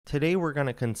Today we're going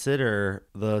to consider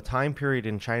the time period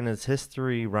in China's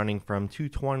history running from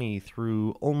 220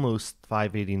 through almost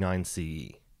 589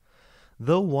 CE.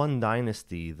 Though one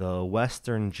dynasty, the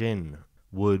Western Jin,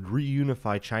 would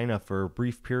reunify China for a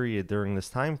brief period during this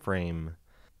time frame,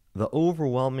 the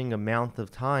overwhelming amount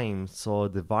of time saw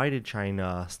divided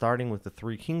China starting with the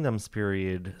Three Kingdoms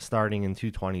period starting in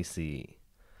 220 CE.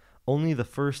 Only the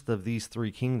first of these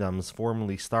three kingdoms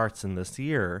formally starts in this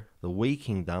year, the Wei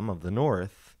Kingdom of the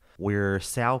north, where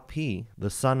Cao Pi,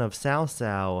 the son of Cao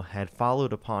Cao, had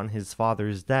followed upon his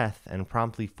father's death and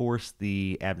promptly forced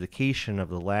the abdication of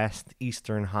the last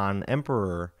Eastern Han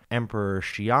emperor, Emperor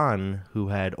Xian, who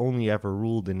had only ever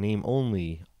ruled in name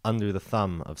only under the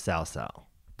thumb of Cao Cao.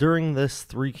 During this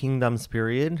Three Kingdoms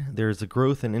period, there's a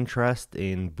growth in interest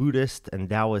in Buddhist and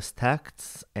Taoist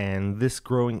texts, and this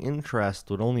growing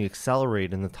interest would only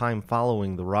accelerate in the time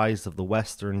following the rise of the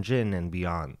Western Jin and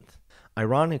beyond.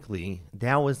 Ironically,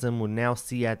 Taoism would now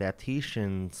see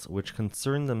adaptations which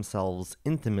concern themselves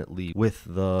intimately with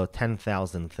the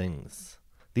 10,000 things.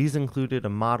 These included a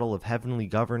model of heavenly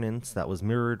governance that was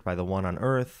mirrored by the one on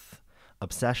earth,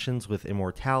 obsessions with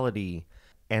immortality,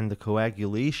 and the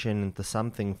coagulation into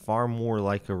something far more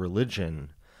like a religion,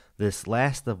 this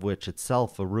last of which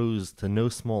itself arose to no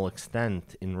small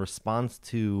extent in response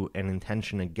to and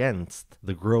intention against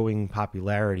the growing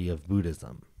popularity of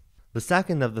Buddhism. The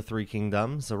second of the three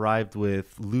kingdoms arrived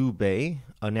with Liu Bei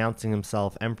announcing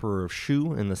himself Emperor of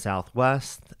Shu in the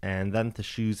southwest, and then to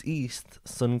Shu's east,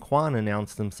 Sun Quan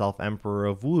announced himself Emperor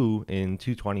of Wu in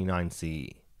 229 CE.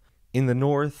 In the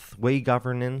north, Wei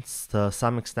governance to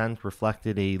some extent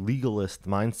reflected a legalist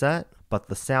mindset, but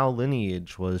the Cao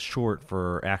lineage was short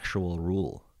for actual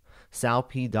rule. Cao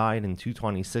Pi died in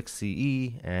 226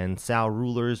 CE, and Cao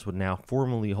rulers would now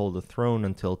formally hold the throne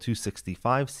until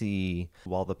 265 CE,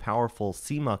 while the powerful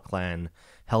Sima clan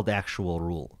held actual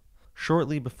rule.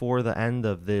 Shortly before the end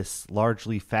of this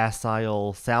largely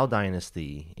facile Cao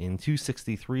dynasty, in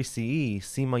 263 CE,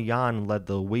 Sima Yan led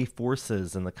the Wei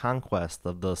forces in the conquest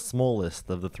of the smallest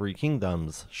of the three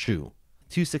kingdoms, Shu.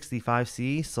 265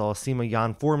 CE saw Sima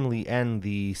Yan formally end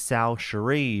the Cao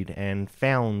charade and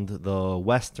found the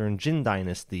Western Jin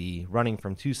dynasty, running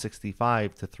from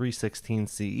 265 to 316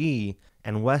 CE,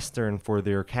 and Western for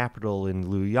their capital in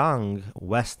Luoyang,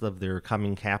 west of their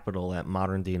coming capital at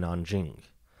modern-day Nanjing.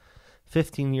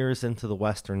 15 years into the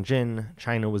Western Jin,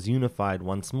 China was unified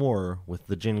once more with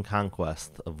the Jin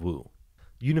conquest of Wu.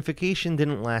 Unification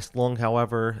didn't last long,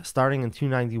 however. Starting in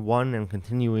 291 and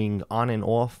continuing on and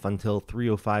off until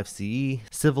 305 CE,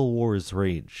 civil wars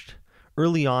raged.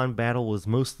 Early on, battle was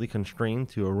mostly constrained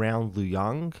to around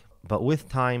Luoyang, but with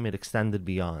time it extended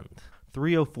beyond.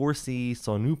 304 CE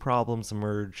saw new problems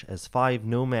emerge as 5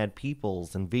 nomad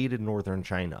peoples invaded northern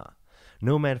China.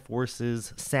 Nomad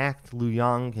forces sacked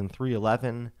Luoyang in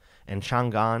 311 and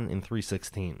Chang'an in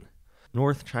 316.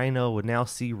 North China would now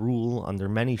see rule under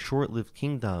many short-lived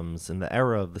kingdoms in the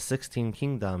era of the 16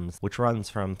 Kingdoms, which runs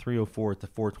from 304 to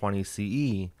 420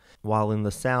 CE, while in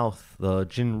the south, the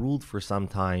Jin ruled for some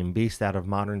time, based out of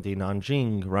modern-day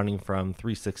Nanjing, running from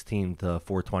 316 to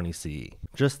 420 CE.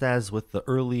 Just as with the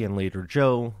early and later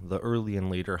Zhou, the early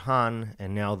and later Han,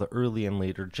 and now the early and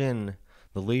later Jin,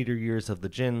 the later years of the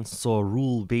Jin saw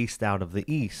rule based out of the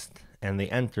east, and they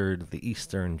entered the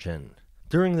Eastern Jin.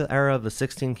 During the era of the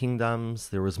 16 Kingdoms,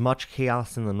 there was much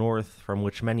chaos in the north from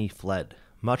which many fled.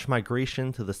 Much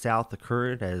migration to the south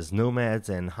occurred as nomads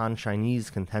and Han Chinese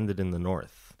contended in the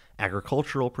north.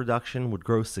 Agricultural production would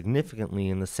grow significantly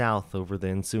in the south over the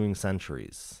ensuing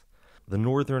centuries. The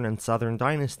northern and southern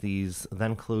dynasties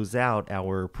then close out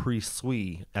our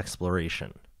pre-Sui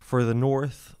exploration. For the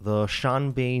north, the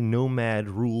Shanbei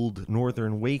nomad-ruled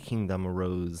northern Wei kingdom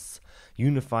arose,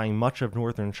 unifying much of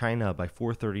northern China by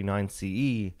 439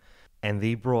 CE, and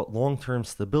they brought long-term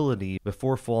stability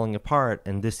before falling apart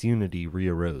and disunity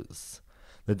re-arose.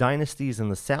 The dynasties in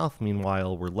the south,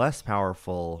 meanwhile, were less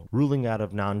powerful, ruling out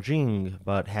of Nanjing,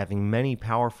 but having many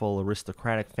powerful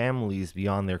aristocratic families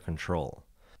beyond their control.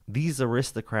 These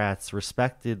aristocrats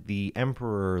respected the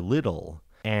emperor little,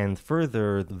 and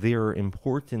further, they're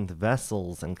important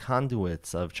vessels and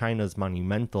conduits of China's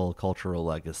monumental cultural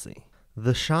legacy.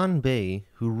 The Shanbei,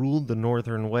 who ruled the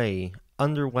northern Wei,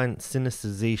 underwent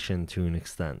Sinicization to an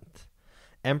extent.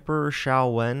 Emperor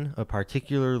Shaowen, a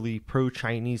particularly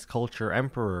pro-Chinese culture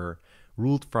emperor,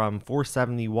 ruled from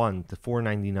 471 to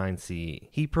 499 CE.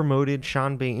 He promoted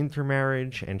Shanbei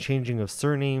intermarriage and changing of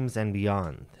surnames and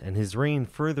beyond, and his reign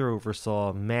further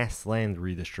oversaw mass land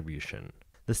redistribution.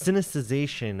 The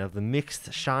Sinicization of the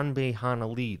mixed Shanbei Han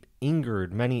elite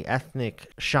angered many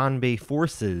ethnic Shanbei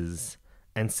forces,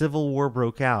 and civil war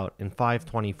broke out in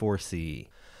 524 CE.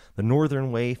 The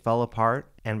northern Wei fell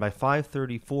apart, and by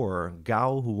 534,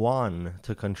 Gao Huan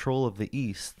took control of the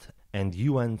east and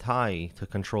Yuan Tai took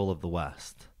control of the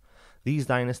west. These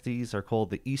dynasties are called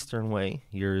the Eastern Wei,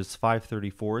 years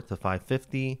 534 to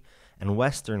 550, and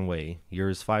Western Wei,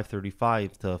 years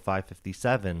 535 to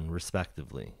 557,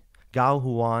 respectively. Gao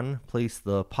Huan placed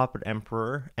the puppet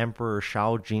emperor, Emperor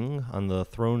Shaojing, on the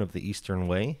throne of the Eastern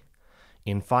Wei.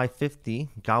 In 550,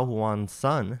 Gao Huan's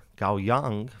son, Gao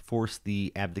Yang, forced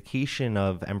the abdication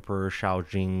of Emperor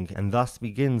Shaojing and thus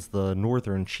begins the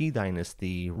Northern Qi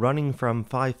dynasty, running from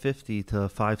 550 to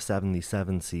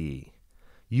 577 CE.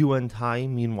 Yuan Tai,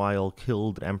 meanwhile,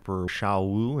 killed Emperor Shao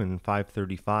Wu in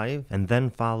 535 and then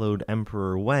followed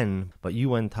Emperor Wen, but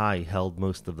Yuan Tai held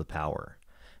most of the power.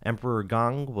 Emperor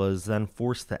Gang was then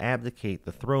forced to abdicate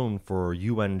the throne for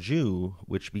Yuan Ju,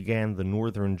 which began the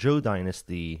Northern Zhou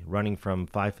dynasty, running from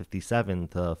 557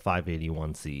 to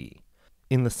 581 CE.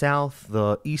 In the south,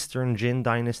 the Eastern Jin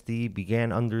dynasty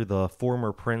began under the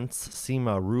former prince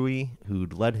Sima Rui,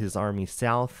 who'd led his army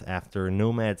south after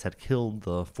nomads had killed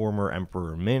the former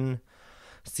Emperor Min.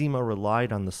 Sima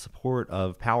relied on the support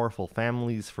of powerful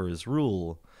families for his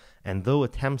rule, and though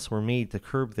attempts were made to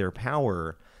curb their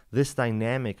power, this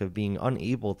dynamic of being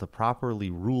unable to properly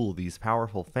rule these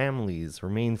powerful families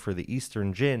remained for the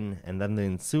Eastern Jin and then the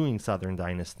ensuing southern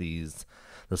dynasties,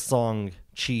 the Song,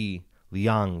 Qi,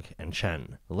 Liang, and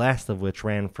Chen, the last of which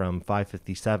ran from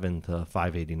 557 to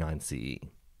 589 CE.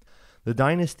 The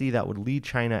dynasty that would lead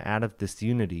China out of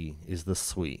disunity is the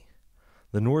Sui.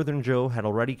 The northern Zhou had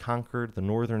already conquered the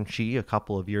northern Qi a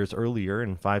couple of years earlier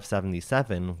in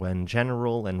 577 when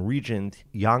General and Regent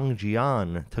Yang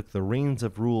Jian took the reins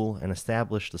of rule and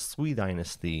established the Sui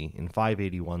dynasty in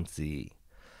 581 CE.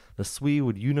 The Sui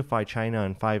would unify China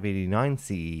in 589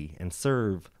 CE and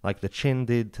serve, like the Qin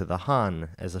did to the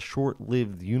Han, as a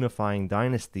short-lived unifying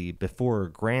dynasty before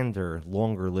a grander,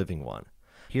 longer-living one.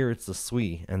 Here it's the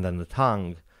Sui and then the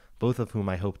Tang, both of whom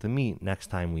I hope to meet next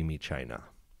time we meet China.